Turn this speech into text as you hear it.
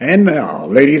And now,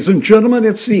 ladies and gentlemen,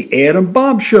 it's the Ed and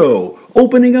Bob Show,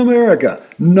 Opening America,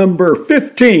 number 15.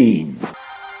 Good morning.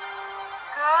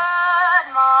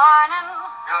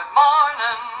 Good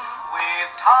morning.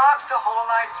 We've talked the whole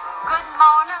night through. Good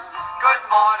morning. Good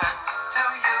morning to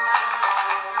you.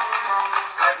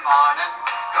 Good morning.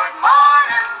 Good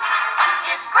morning.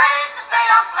 It's great to stay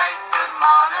up late. Good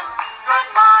morning. Good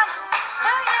morning to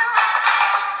you.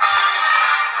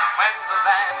 When the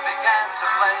band began to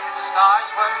play, the stars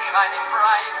were shining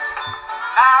bright.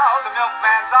 Now the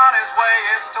milkman's on his way.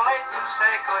 It's too late to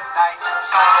say goodnight.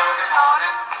 So good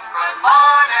morning. Good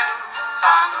morning.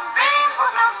 Sunbeams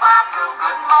will still smile through.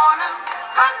 Good morning.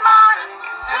 Good morning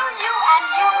to you and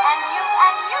you and you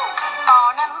and you. Good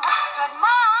morning. Good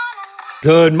morning.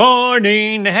 Good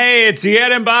morning. Hey, it's the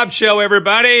Ed and Bob Show,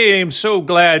 everybody. I'm so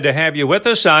glad to have you with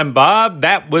us. I'm Bob.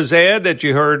 That was Ed that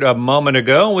you heard a moment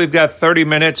ago. We've got 30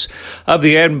 minutes of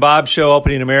the Ed and Bob Show,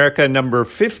 Opening America, number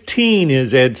 15,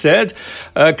 as Ed said.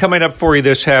 Coming up for you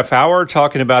this half hour,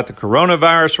 talking about the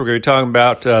coronavirus. We're going to be talking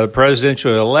about the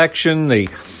presidential election, the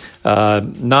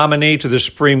nominee to the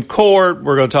Supreme Court.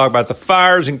 We're going to talk about the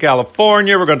fires in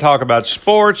California. We're going to talk about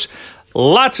sports.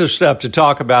 Lots of stuff to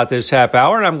talk about this half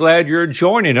hour, and I'm glad you're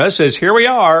joining us as here we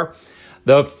are,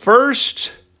 the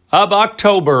 1st of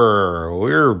October.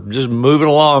 We're just moving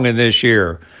along in this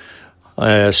year.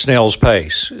 Snail's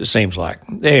pace, it seems like.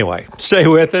 Anyway, stay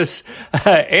with us.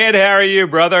 Ed, how are you,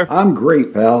 brother? I'm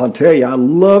great, pal. I tell you, I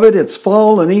love it. It's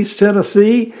fall in East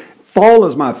Tennessee. Fall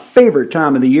is my favorite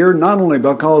time of the year, not only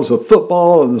because of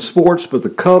football and the sports, but the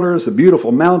colors, the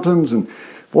beautiful mountains, and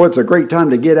boy, it's a great time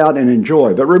to get out and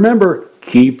enjoy. But remember,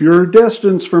 keep your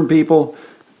distance from people.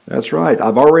 That's right.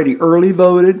 I've already early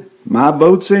voted. My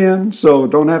vote's in, so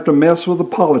don't have to mess with the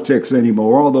politics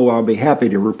anymore, although I'll be happy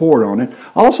to report on it.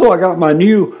 Also, I got my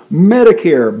new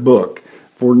Medicare book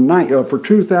for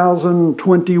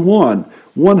 2021,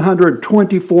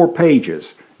 124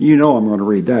 pages. You know I'm going to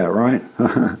read that, right?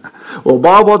 Well,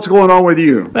 Bob, what's going on with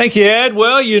you? Thank you, Ed.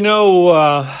 Well, you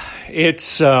know,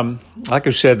 it's like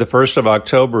I said, the 1st of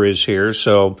October is here,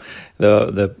 so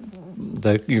the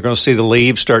you're going to see the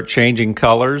leaves start changing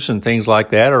colors and things like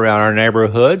that around our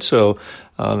neighborhood. So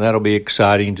that'll be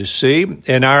exciting to see.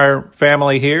 In our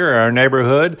family here, our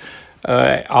neighborhood,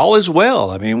 all is well.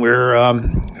 I mean, we're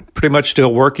pretty much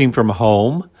still working from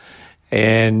home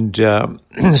and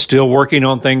still working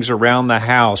on things around the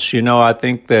house. You know, I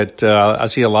think that I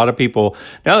see a lot of people,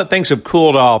 now that things have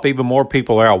cooled off, even more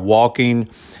people are out walking,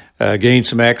 getting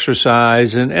some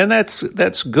exercise, and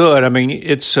that's good. I mean,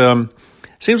 it's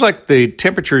seems like the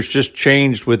temperatures just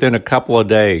changed within a couple of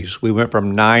days. We went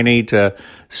from 90 to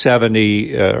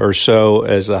 70 or so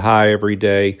as the high every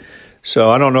day. So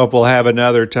I don't know if we'll have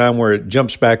another time where it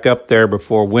jumps back up there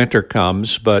before winter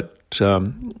comes, but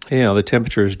you know, the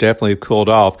temperatures definitely cooled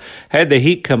off. Had the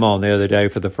heat come on the other day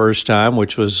for the first time,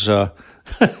 which was it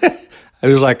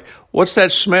was like, what's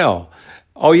that smell?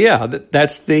 Oh, yeah,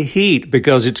 that's the heat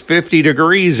because it's 50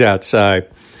 degrees outside.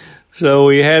 So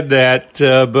we had that,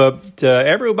 but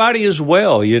everybody is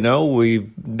well, you know.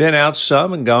 We've been out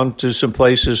some and gone to some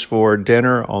places for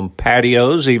dinner on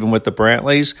patios, even with the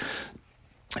Brantleys.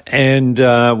 And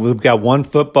we've got one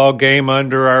football game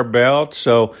under our belt.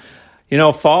 So, you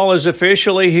know, fall is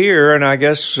officially here, and I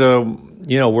guess, you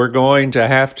know, we're going to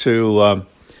have to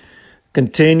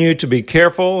continue to be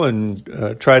careful and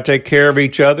try to take care of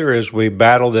each other as we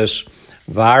battle this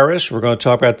virus. We're going to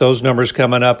talk about those numbers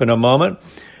coming up in a moment.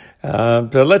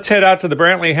 But let's head out to the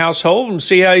Brantley household and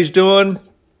see how he's doing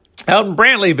out in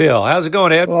Brantleyville. How's it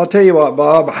going, Ed? Well, I'll tell you what,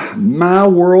 Bob. My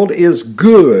world is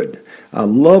good. I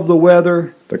love the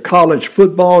weather, the college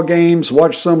football games,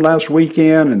 watched some last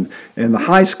weekend, and the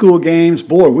high school games.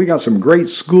 Boy, we got some great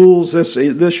schools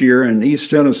this year in East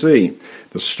Tennessee.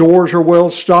 The stores are well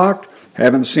stocked.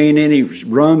 Haven't seen any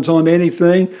runs on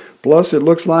anything. Plus, it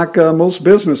looks like most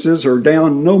businesses are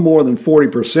down no more than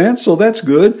 40%, so that's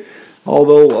good.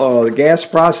 Although the gas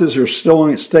prices are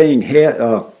still staying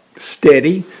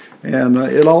steady, and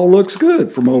it all looks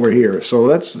good from over here. So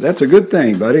that's a good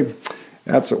thing, buddy.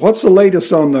 What's the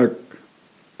latest on the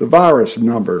virus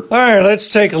number? All right, let's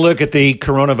take a look at the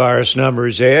coronavirus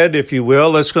numbers, Ed, if you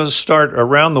will. Let's go start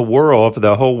around the world, for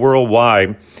the whole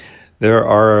worldwide. There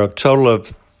are a total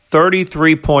of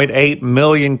 33.8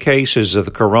 million cases of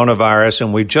the coronavirus,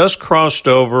 and we just crossed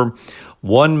over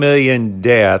 1 million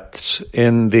deaths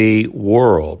in the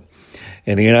world.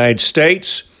 In the United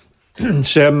States,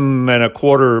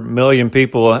 7.25 million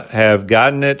people have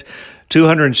gotten it.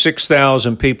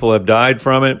 206,000 people have died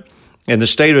from it. In the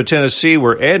state of Tennessee,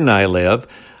 where Ed and I live,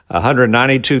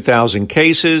 192,000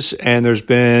 cases, and there's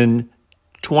been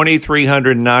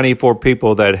 2,394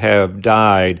 people that have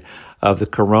died of the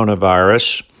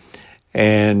coronavirus.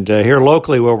 And here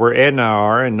locally where we're at now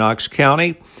are in Knox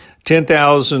County,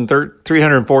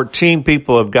 10,314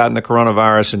 people have gotten the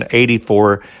coronavirus and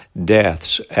 84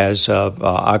 deaths as of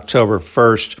October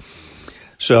 1st.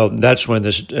 So that's when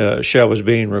this show was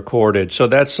being recorded. So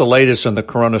that's the latest on the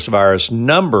coronavirus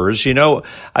numbers. You know,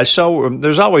 I saw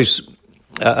there's always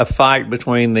a fight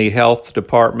between the health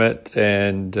department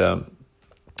and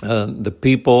the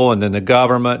people and then the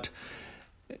government.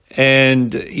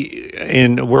 And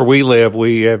in where we live,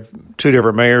 we have two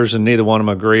different mayors, and neither one of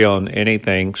them agree on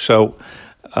anything. So,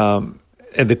 and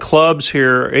the clubs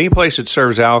here, any place that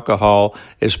serves alcohol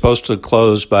is supposed to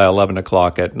close by 11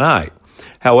 o'clock at night.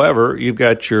 However, you've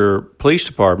got your police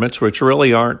departments, which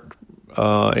really aren't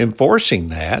enforcing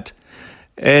that.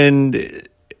 And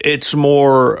it's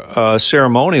more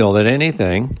ceremonial than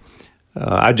anything.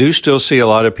 I do still see a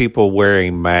lot of people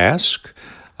wearing masks.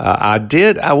 I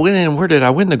went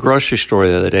in the grocery store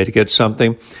the other day to get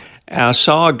something, and I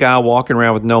saw a guy walking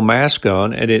around with no mask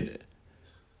on, and it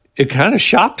kind of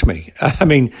shocked me. I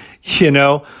mean, you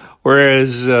know,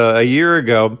 whereas a year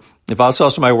ago, if I saw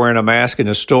somebody wearing a mask in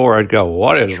a store, I'd go,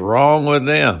 what is wrong with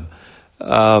them?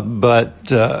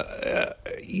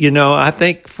 You know, I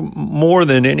think more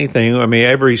than anything, I mean,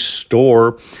 every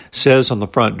store says on the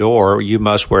front door, you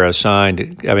must wear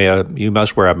you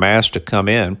must wear a mask to come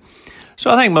in. So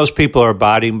I think most people are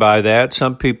abiding by that.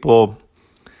 Some people,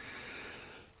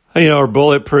 you know, are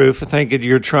bulletproof, thinking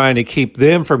you're trying to keep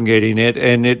them from getting it.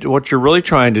 And what you're really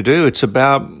trying to do, it's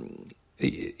about,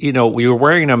 you know, you're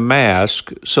wearing a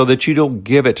mask so that you don't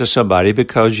give it to somebody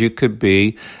because you could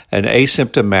be an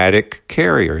asymptomatic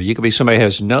carrier. You could be somebody who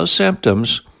has no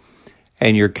symptoms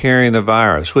and you're carrying the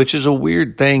virus, which is a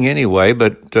weird thing anyway,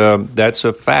 but that's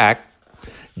a fact,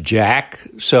 Jack.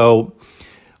 So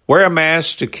wear a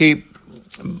mask to keep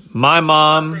my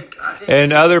mom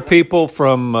and other people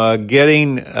from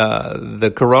getting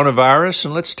the coronavirus,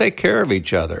 and let's take care of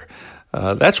each other.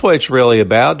 That's what it's really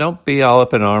about. Don't be all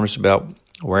up in arms about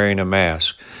wearing a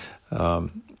mask.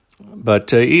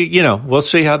 But you know, we'll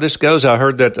see how this goes. I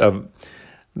heard that one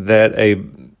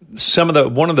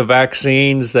of the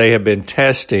vaccines they have been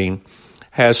testing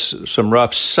has some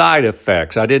rough side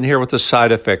effects. I didn't hear what the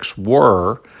side effects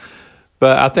were,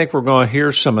 but I think we're going to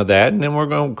hear some of that. And then we're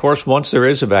going to, of course, once there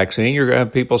is a vaccine, you're going to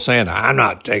have people saying, I'm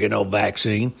not taking no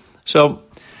vaccine. So,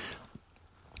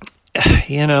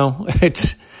 you know,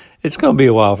 it's going to be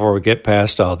a while before we get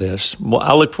past all this.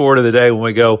 I look forward to the day when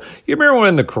we go, you remember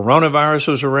when the coronavirus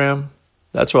was around?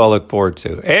 That's what I look forward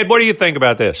to. Ed, what do you think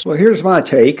about this? Well, here's my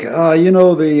take. You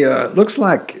know, looks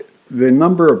like the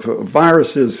number of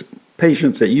viruses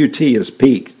patients at UT has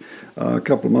peaked a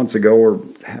couple of months ago or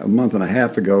a month and a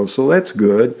half ago, so that's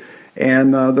good.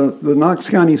 And the Knox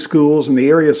County schools and the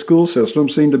area school system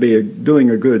seem to be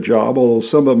doing a good job, although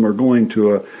some of them are going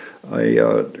to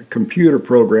a computer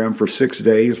program for 6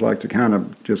 days, like to kind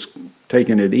of just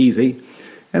taking it easy.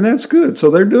 And that's good. So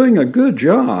they're doing a good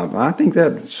job. I think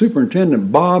that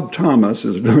Superintendent Bob Thomas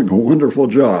is doing a wonderful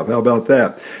job. How about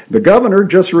that? The governor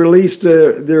just released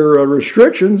their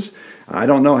restrictions. I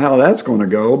don't know how that's going to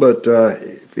go, but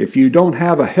if you don't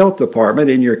have a health department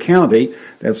in your county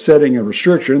that's setting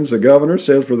restrictions, the governor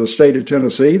says for the state of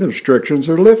Tennessee, the restrictions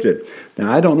are lifted.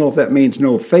 Now, I don't know if that means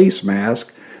no face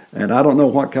mask, and I don't know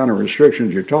what kind of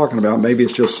restrictions you're talking about. Maybe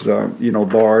it's just,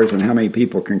 bars and how many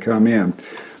people can come in.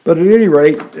 But at any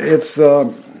rate, it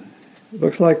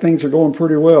looks like things are going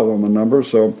pretty well on the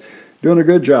numbers, so doing a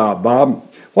good job, Bob.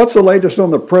 What's the latest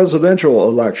on the presidential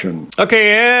election? Okay,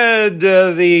 Ed,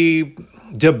 the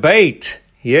debate.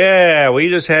 Yeah, we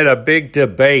just had a big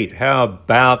debate. How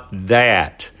about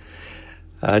that?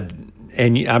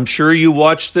 And I'm sure you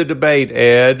watched the debate,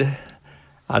 Ed.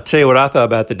 I'll tell you what I thought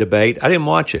about the debate. I didn't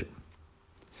watch it.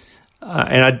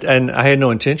 And I had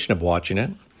no intention of watching it.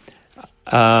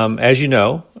 As you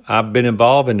know, I've been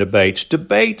involved in debates.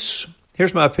 Debates,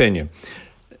 here's my opinion.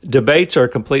 Debates are a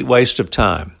complete waste of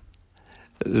time.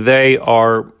 They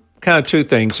are kind of two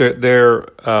things. They're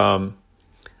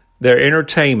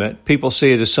entertainment. People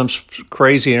see it as some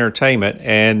crazy entertainment.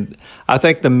 And I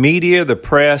think the media, the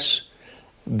press,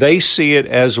 they see it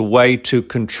as a way to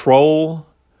control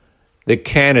the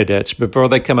candidates before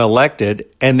they come elected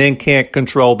and then can't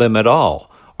control them at all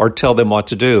or tell them what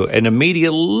to do. And the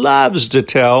media loves to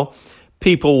tell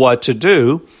people what to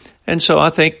do. And so I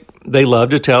think they love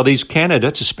to tell these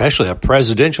candidates, especially a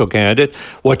presidential candidate,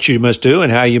 what you must do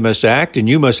and how you must act, and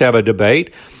you must have a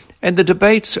debate. And the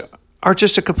debates are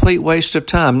just a complete waste of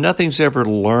time. Nothing's ever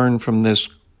learned from this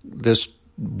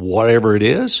whatever it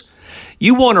is.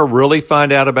 You want to really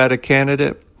find out about a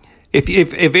candidate?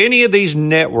 If any of these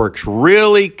networks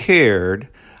really cared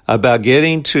about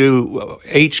getting to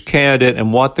each candidate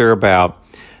and what they're about,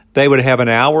 they would have an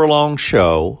hour-long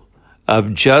show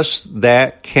of just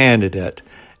that candidate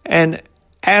and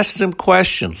ask them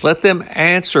questions. Let them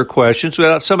answer questions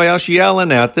without somebody else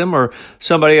yelling at them or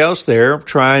somebody else there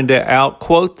trying to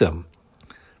out-quote them.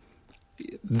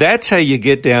 That's how you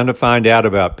get down to find out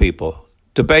about people.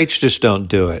 Debates just don't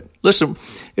do it. Listen,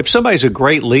 if somebody's a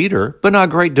great leader but not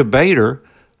a great debater,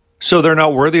 so they're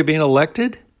not worthy of being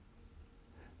elected?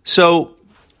 So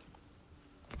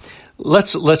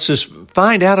let's just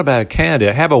find out about a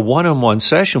candidate, have a one-on-one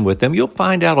session with them. You'll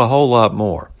find out a whole lot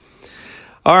more.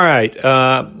 All right,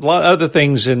 a lot of other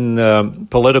things in the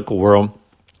political world.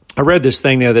 I read this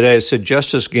thing the other day. It said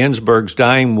Justice Ginsburg's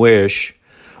dying wish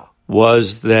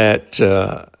was that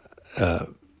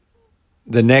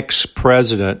the next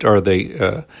president or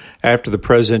after the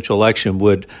presidential election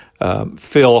would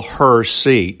fill her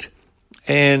seat.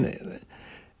 And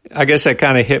I guess that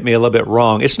kind of hit me a little bit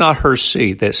wrong. It's not her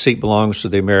seat. That seat belongs to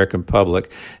the American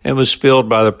public and was filled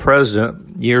by the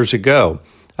president years ago.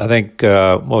 I think,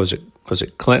 what was it? Was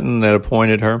it Clinton that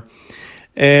appointed her?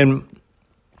 And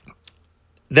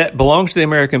that belongs to the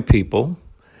American people.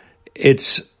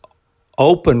 It's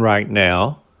open right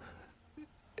now.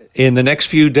 In the next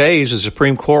few days, the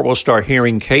Supreme Court will start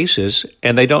hearing cases,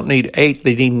 and they don't need 8,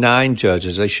 they need 9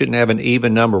 judges. They shouldn't have an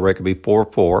even number where it could be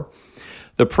 4-4.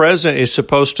 The president is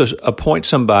supposed to appoint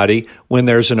somebody when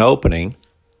there's an opening,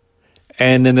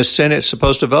 and then the Senate's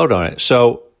supposed to vote on it.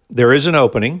 So there is an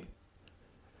opening.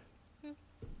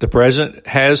 The president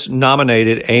has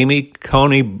nominated Amy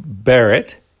Coney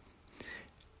Barrett,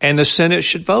 and the Senate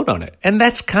should vote on it. And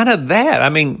that's kind of that. I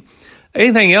mean,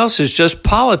 anything else is just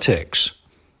politics.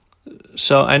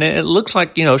 So, and it looks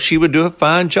like, she would do a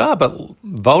fine job, but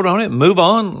vote on it, move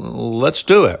on, let's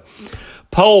do it.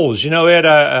 Polls, Ed,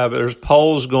 there's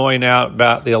polls going out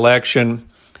about the election,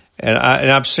 and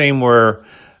I've seen where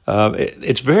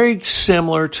it's very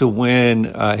similar to when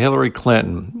Hillary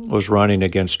Clinton was running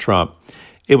against Trump.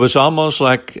 It was almost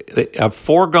like a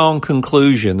foregone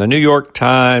conclusion. The New York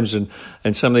Times and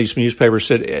some of these newspapers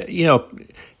said,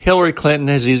 Hillary Clinton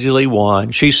has easily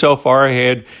won. She's so far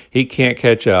ahead, he can't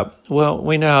catch up. Well,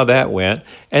 we know how that went.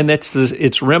 And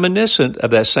it's reminiscent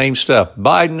of that same stuff.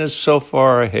 Biden is so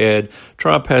far ahead.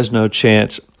 Trump has no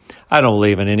chance. I don't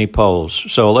believe in any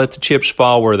polls. So let the chips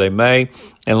fall where they may,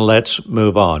 and let's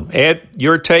move on. Ed,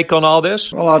 your take on all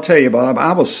this? Well, I'll tell you, Bob,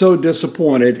 I was so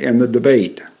disappointed in the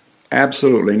debate.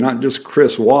 Absolutely. Not just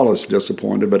Chris Wallace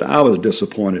disappointed, but I was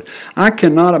disappointed. I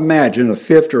cannot imagine a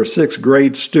 5th or 6th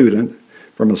grade student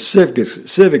from a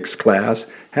civics class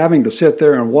having to sit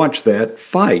there and watch that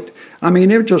fight. I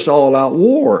mean, it was just all-out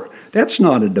war. That's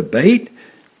not a debate.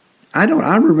 I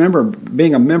remember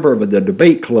being a member of the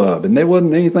debate club, and there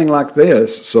wasn't anything like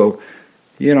this. So,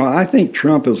 I think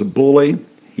Trump is a bully.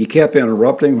 He kept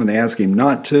interrupting when they asked him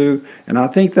not to, and I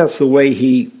think that's the way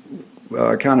he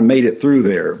kind of made it through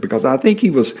there, because I think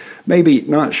he was maybe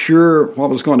not sure what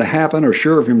was going to happen or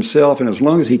sure of himself, and as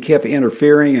long as he kept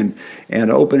interfering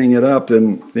and opening it up,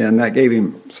 then that gave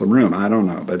him some room. I don't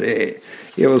know, but it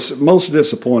was most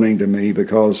disappointing to me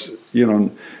because,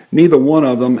 neither one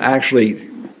of them actually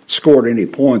scored any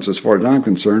points as far as I'm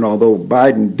concerned, although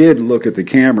Biden did look at the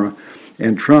camera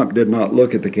and Trump did not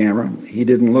look at the camera. He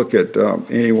didn't look at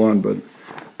anyone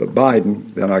but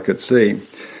Biden that I could see.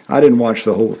 I didn't watch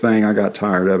the whole thing. I got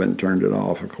tired of it and turned it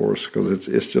off, of course, because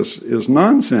it's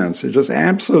nonsense. It's just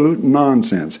absolute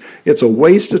nonsense. It's a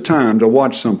waste of time to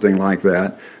watch something like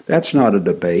that. That's not a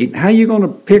debate. How are you going to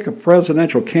pick a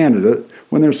presidential candidate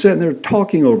when they're sitting there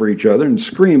talking over each other and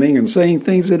screaming and saying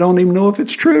things they don't even know if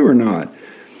it's true or not?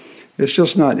 It's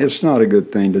just not. It's not a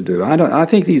good thing to do. I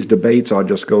think these debates ought to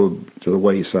just go to the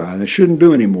wayside. They shouldn't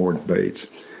do any more debates.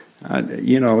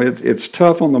 It's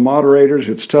tough on the moderators.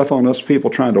 It's tough on us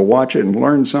people trying to watch it and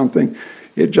learn something.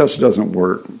 It just doesn't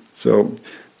work. So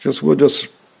we'll just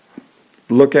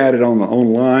look at it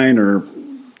online, or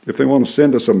if they want to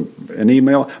send us an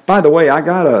email. By the way, I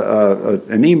got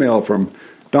an email from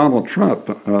Donald Trump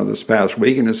this past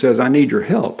week, and it says, "I need your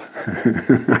help."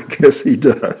 I guess he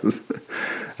does.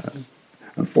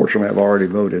 Unfortunately, I've already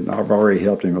voted, and I've already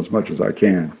helped him as much as I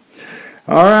can.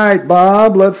 All right,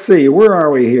 Bob, let's see. Where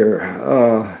are we here?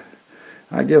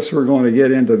 I guess we're going to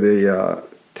get into the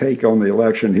take on the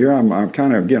election here. I'm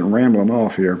kind of getting rambling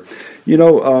off here.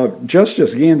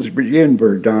 Justice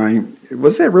Ginsburg dying,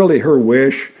 was that really her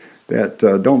wish that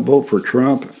don't vote for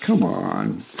Trump? Come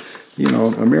on.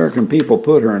 American people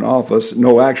put her in office.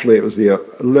 No, actually, it was the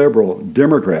liberal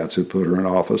Democrats who put her in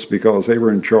office because they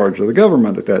were in charge of the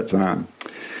government at that time.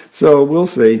 So we'll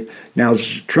see. Now,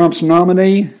 Trump's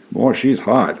nominee, boy, she's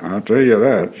hot. I'll tell you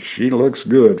that. She looks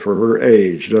good for her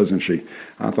age, doesn't she?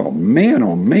 I thought, man,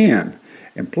 oh, man.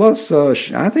 And plus,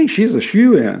 I think she's a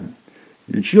shoo-in.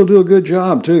 And she'll do a good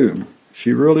job, too.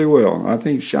 She really will. I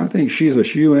think she's a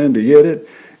shoo-in to get it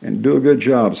and do a good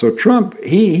job. So Trump,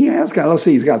 he has got, let's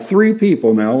see, he's got 3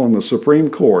 people now on the Supreme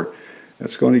Court.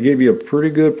 That's going to give you a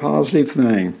pretty good positive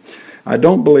thing. I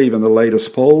don't believe in the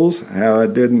latest polls. I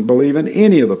didn't believe in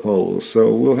any of the polls.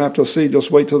 So we'll have to see, just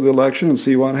wait till the election and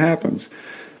see what happens.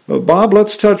 But Bob,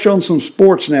 let's touch on some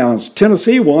sports now. It's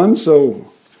Tennessee won,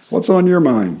 so what's on your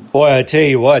mind? Boy, I tell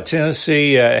you what,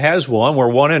 Tennessee has won. We're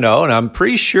 1-0, and I'm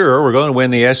pretty sure we're going to win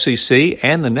the SEC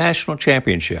and the national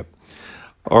championship.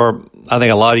 Or I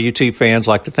think a lot of UT fans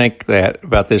like to think that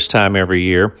about this time every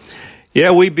year. Yeah,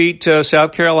 we beat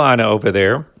South Carolina over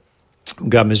there. We've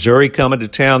got Missouri coming to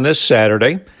town this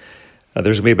Saturday.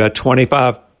 There's going to be about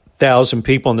 25,000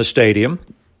 people in the stadium.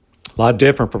 A lot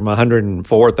different from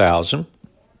 104,000.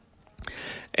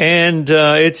 And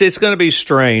it's going to be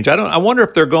strange. I wonder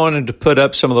if they're going to put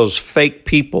up some of those fake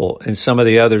people in some of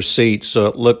the other seats so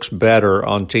it looks better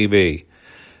on TV.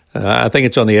 I think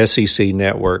it's on the SEC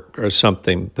network or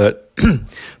something. But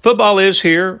football is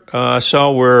here. I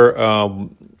saw where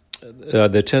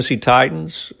the Tennessee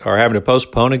Titans are having to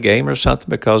postpone a game or something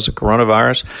because of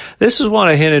coronavirus. This is what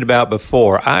I hinted about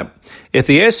before. If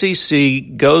the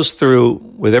SEC goes through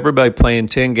with everybody playing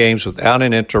 10 games without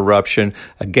an interruption,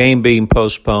 a game being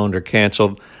postponed or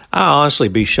canceled, I'll honestly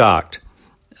be shocked.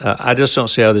 I just don't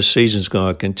see how this season's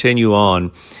going to continue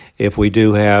on if we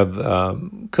do have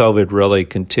COVID really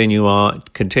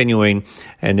continuing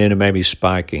and then it may be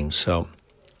spiking. So,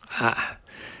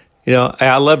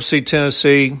 I love to see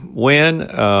Tennessee win.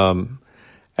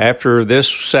 After this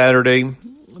Saturday,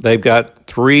 they've got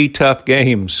 3 tough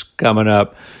games coming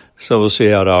up, so we'll see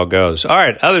how it all goes. All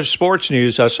right, other sports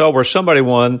news. I saw where somebody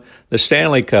won the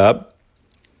Stanley Cup,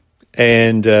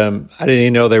 and I didn't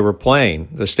even know they were playing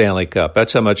the Stanley Cup.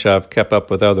 That's how much I've kept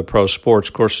up with other pro sports.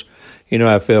 Of course, you know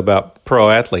how I feel about pro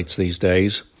athletes these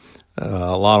days.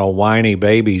 A lot of whiny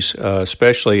babies,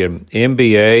 especially in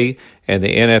NBA and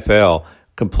the NFL.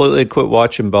 Completely quit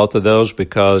watching both of those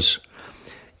because,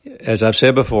 as I've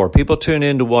said before, people tune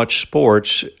in to watch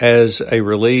sports as a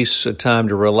release, a time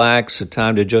to relax, a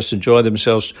time to just enjoy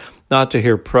themselves, not to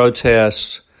hear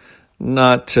protests,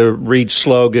 not to read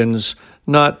slogans,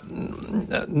 not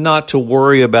to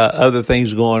worry about other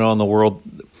things going on in the world.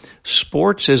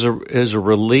 Sports is a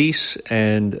release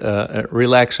and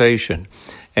relaxation.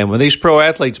 And when these pro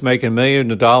athletes making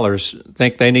millions of dollars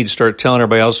think they need to start telling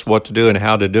everybody else what to do and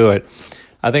how to do it,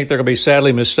 I think they're going to be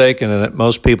sadly mistaken and that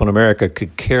most people in America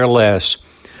could care less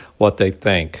what they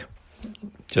think.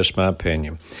 Just my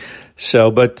opinion.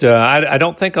 So, but I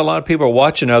don't think a lot of people are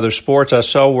watching other sports. I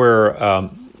saw where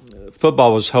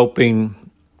football was hoping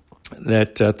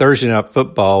that Thursday Night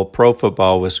Football, pro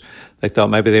football, they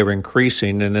thought maybe they were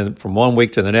increasing. And then from one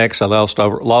week to the next, I lost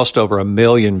over 1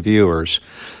 million viewers.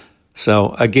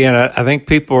 So, again, I think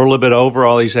people are a little bit over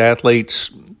all these athletes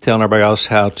telling everybody else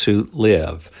how to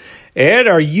live. Ed,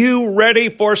 are you ready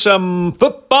for some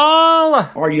football?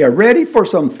 Are you ready for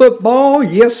some football?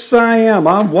 Yes, I am.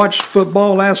 I watched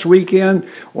football last weekend,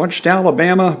 watched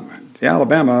Alabama.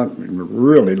 Alabama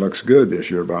really looks good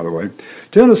this year, by the way.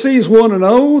 Tennessee's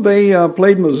 1-0. They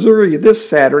played Missouri this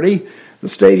Saturday. The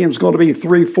stadium's going to be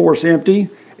 3/4 empty,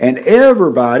 and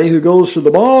everybody who goes to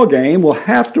the ball game will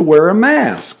have to wear a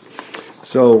mask.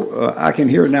 So I can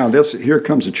hear it now. Here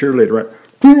comes the cheerleader, right?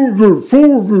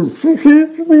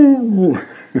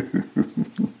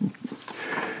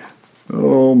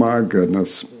 Oh my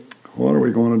goodness, what are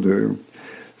we going to do?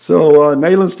 So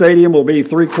Neyland Stadium will be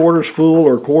 3/4 full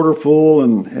or quarter full,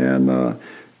 and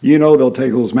they'll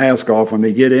take those masks off when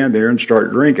they get in there and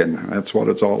start drinking. That's what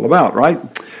it's all about, right?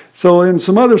 So in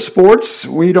some other sports,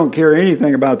 we don't care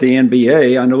anything about the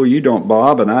NBA. I know you don't,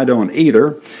 Bob, and I don't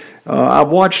either. I've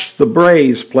watched the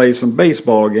Braves play some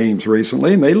baseball games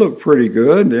recently, and they look pretty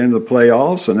good. They're in the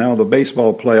playoffs, and now the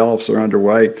baseball playoffs are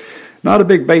underway. Not a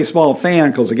big baseball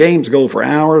fan because the games go for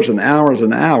hours and hours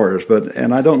and hours,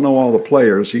 and I don't know all the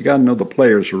players. You got to know the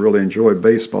players to really enjoy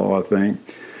baseball, I think.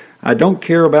 I don't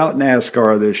care about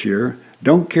NASCAR this year.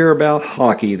 Don't care about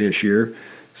hockey this year.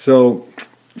 So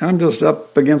I'm just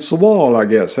up against the wall, I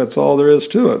guess. That's all there is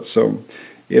to it. So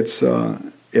it's...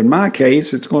 in my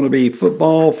case, it's going to be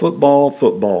football.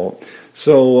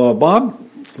 So, Bob,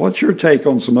 what's your take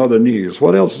on some other news?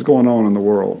 What else is going on in the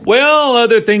world? Well,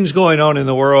 other things going on in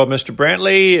the world, Mr.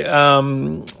 Brantley.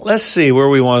 Let's see where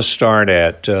we want to start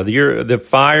at. The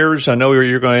fires, I know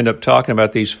you're going to end up talking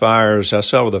about these fires. I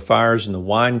saw the fires in the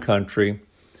wine country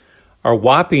are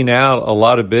wiping out a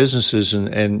lot of businesses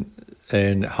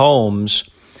and homes.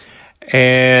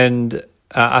 And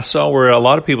I saw where a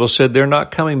lot of people said they're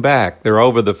not coming back. They're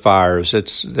over the fires.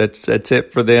 That's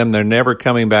it for them. They're never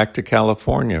coming back to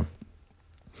California.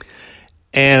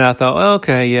 And I thought,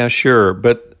 okay, yeah, sure.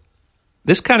 But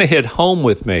this kind of hit home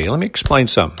with me. Let me explain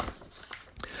something.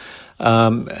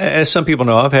 As some people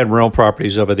know, I've had rental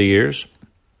properties over the years.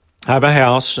 I have a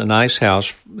house, a nice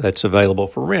house that's available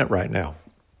for rent right now.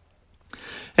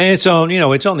 And it's on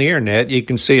the internet. You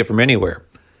can see it from anywhere.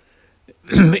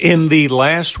 In the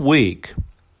last week,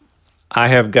 I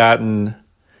have gotten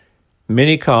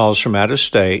many calls from out of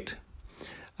state.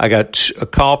 I got a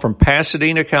call from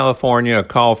Pasadena, California, a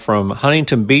call from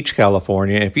Huntington Beach,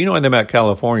 California. If you know anything about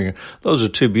California, those are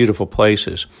two beautiful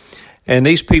places. And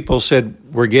these people said,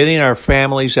 we're getting our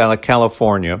families out of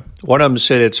California. One of them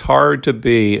said, it's hard to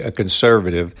be a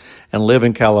conservative and live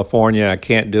in California. I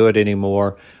can't do it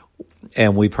anymore.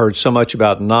 And we've heard so much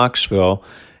about Knoxville.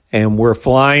 And we're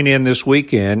flying in this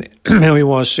weekend, and we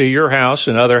want to see your house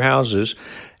and other houses.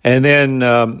 And then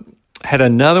had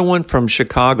another one from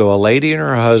Chicago, a lady and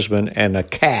her husband and a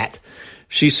cat.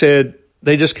 She said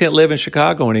they just can't live in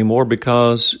Chicago anymore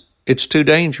because it's too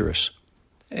dangerous,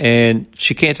 and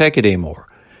she can't take it anymore.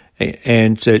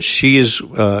 And she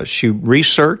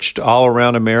researched all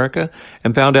around America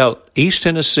and found out East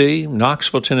Tennessee,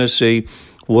 Knoxville, Tennessee,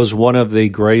 was one of the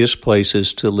greatest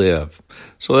places to live.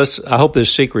 So I hope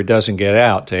this secret doesn't get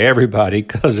out to everybody,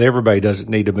 because everybody doesn't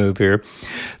need to move here.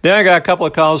 Then I got a couple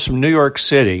of calls from New York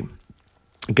City.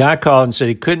 A guy called and said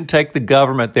he couldn't take the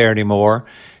government there anymore.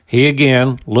 He,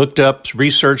 again, looked up,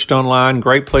 researched online,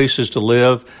 great places to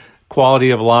live, quality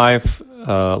of life,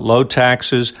 low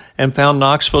taxes, and found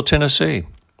Knoxville, Tennessee.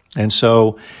 And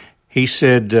so he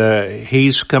said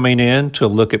he's coming in to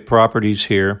look at properties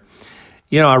here.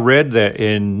 I read that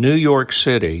in New York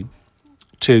City,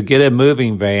 to get a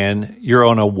moving van, you're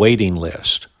on a waiting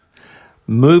list.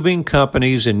 Moving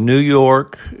companies in New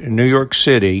York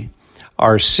City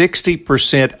are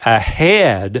 60%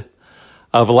 ahead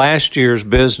of last year's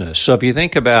business. So if you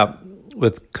think about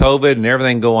with COVID and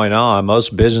everything going on,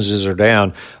 most businesses are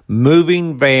down.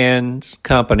 Moving vans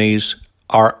companies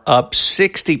are up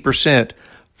 60%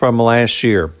 from last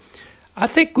year. I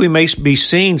think we may be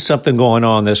seeing something going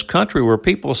on in this country where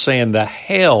people are saying the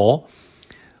hell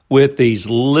with these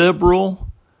liberal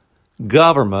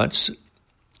governments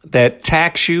that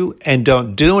tax you and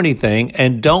don't do anything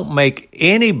and don't make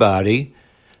anybody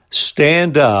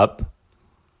stand up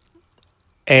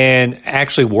and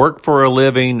actually work for a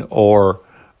living or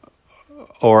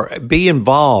be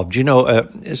involved,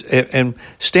 and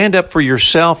stand up for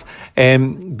yourself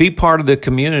and be part of the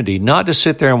community, not to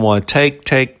sit there and want to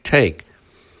take.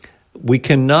 We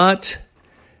cannot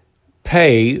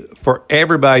pay for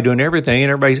everybody doing everything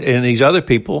and these other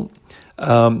people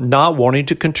not wanting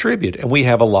to contribute. And we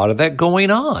have a lot of that going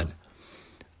on.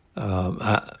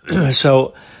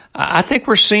 So I think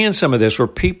we're seeing some of this where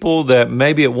people that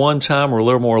maybe at one time were a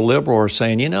little more liberal are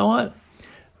saying, you know what?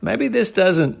 Maybe this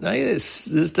doesn't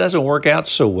work out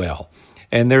so well.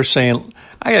 And they're saying,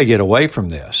 I got to get away from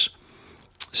this.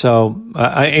 So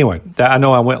anyway, I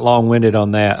know I went long-winded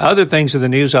on that. Other things in the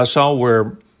news I saw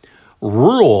were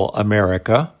rural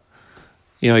America,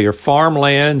 your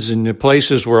farmlands and the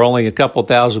places where only a couple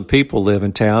thousand people live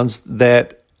in towns,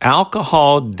 that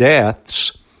alcohol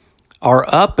deaths are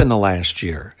up in the last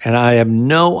year. And I have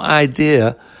no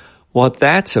idea what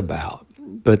that's about.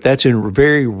 But that's in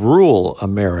very rural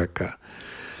America.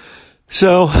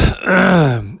 So,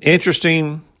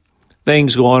 interesting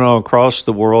things going on across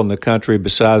the world and the country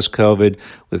besides COVID,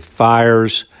 with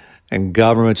fires and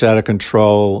governments out of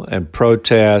control and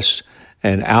protests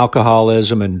and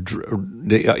alcoholism. And,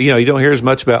 you don't hear as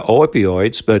much about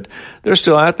opioids, but they're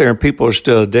still out there and people are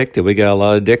still addicted. We got a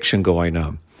lot of addiction going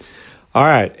on. All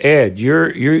right, Ed,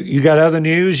 you got other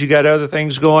news? You got other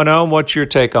things going on? What's your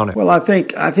take on it? Well, I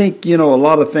think a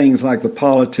lot of things like the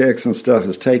politics and stuff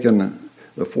has taken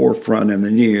the forefront in the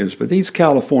news, but these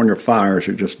California fires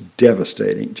are just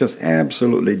devastating, just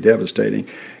absolutely devastating.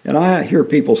 And I hear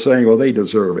people saying, well, they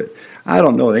deserve it. I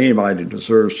don't know that anybody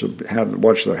deserves to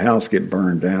watch their house get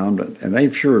burned down, and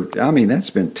they've sure, that's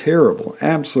been terrible,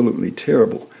 absolutely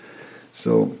terrible.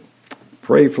 So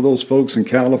pray for those folks in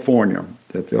California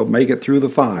that they'll make it through the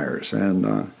fires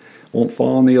and won't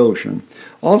fall in the ocean.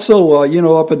 Also,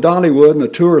 up at Dollywood and the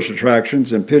tourist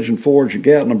attractions in Pigeon Forge and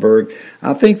Gatlinburg,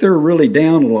 I think they're really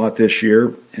down a lot this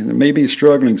year, and they may be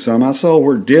struggling some. I saw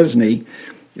where Disney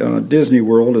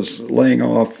World is laying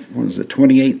off,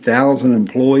 28,000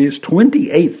 employees?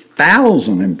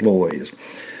 28,000 employees.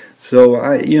 So,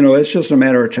 it's just a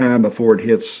matter of time before it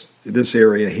hits this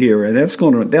area here, and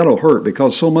that'll hurt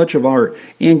because so much of our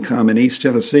income in East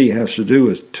Tennessee has to do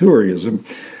with tourism.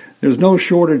 There's no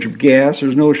shortage of gas,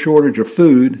 there's no shortage of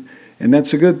food, and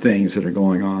that's the good things that are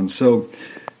going on. So,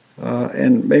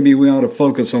 and maybe we ought to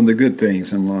focus on the good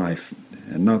things in life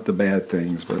and not the bad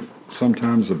things, but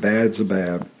sometimes the bad's the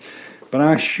bad. But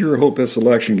I sure hope this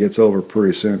election gets over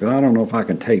pretty soon, because I don't know if I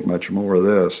can take much more of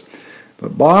this.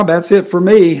 But, Bob, that's it for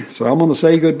me, so I'm going to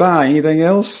say goodbye. Anything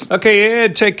else? Okay,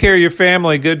 Ed, take care of your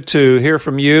family. Good to hear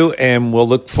from you, and we'll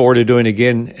look forward to doing it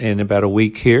again in about a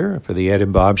week here for the Ed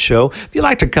and Bob Show. If you'd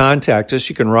like to contact us,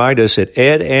 you can write us at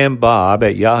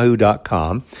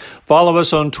edandbob@yahoo.com. Follow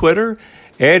us on Twitter.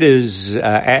 Ed is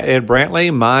at Ed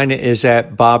Brantley. Mine is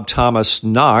at Bob Thomas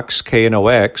Knox,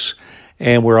 Knox.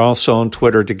 And we're also on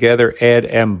Twitter together, Ed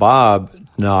and Bob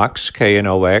Knox,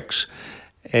 Knox.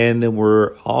 And then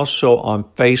we're also on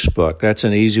Facebook. That's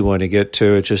an easy one to get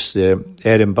to. It's just Ed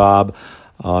and Bob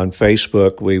on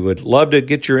Facebook. We would love to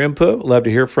get your input, love to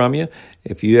hear from you.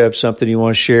 If you have something you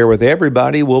want to share with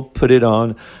everybody, we'll put it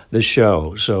on the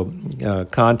show. So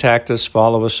contact us,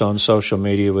 follow us on social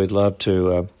media. We'd love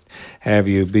to have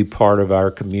you be part of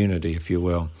our community, if you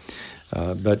will.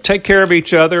 But take care of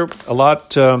each other. A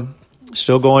lot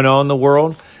still going on in the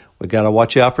world. We got to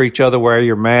watch out for each other, wear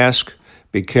your mask.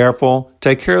 Be careful.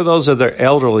 Take care of those that are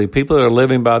elderly, people that are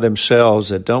living by themselves,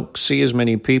 that don't see as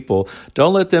many people.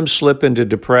 Don't let them slip into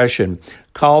depression.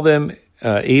 Call them,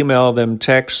 email them,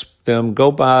 text them,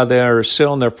 go by there, or sit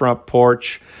on their front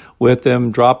porch with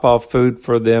them, drop off food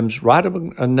for them, write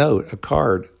them a note, a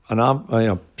card,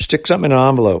 stick something in an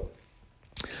envelope.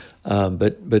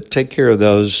 But take care of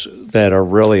those that are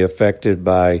really affected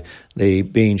by the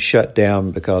being shut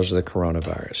down because of the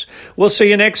coronavirus. We'll see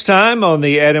you next time on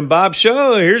the Ed and Bob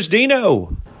Show. Here's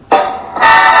Dino.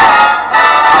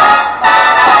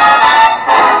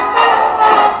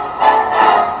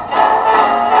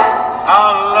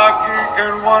 How lucky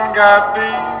can one guy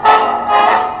be?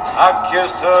 I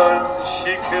kissed her and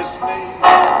she kissed me.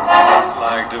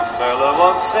 Like the fella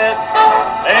once said,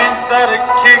 ain't that a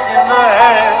kick in the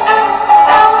head?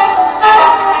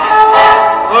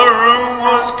 The room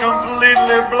was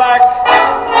completely black.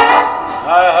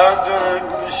 I hugged her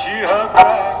and she hugged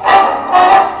back.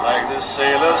 Like the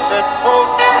sailor said,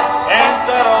 folk, ain't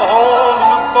that a hole in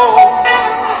the boat?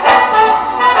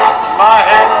 My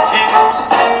head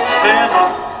keeps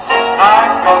spinning.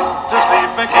 I go to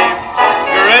sleep and keep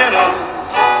grinning.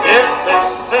 If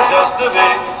this is just a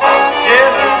day.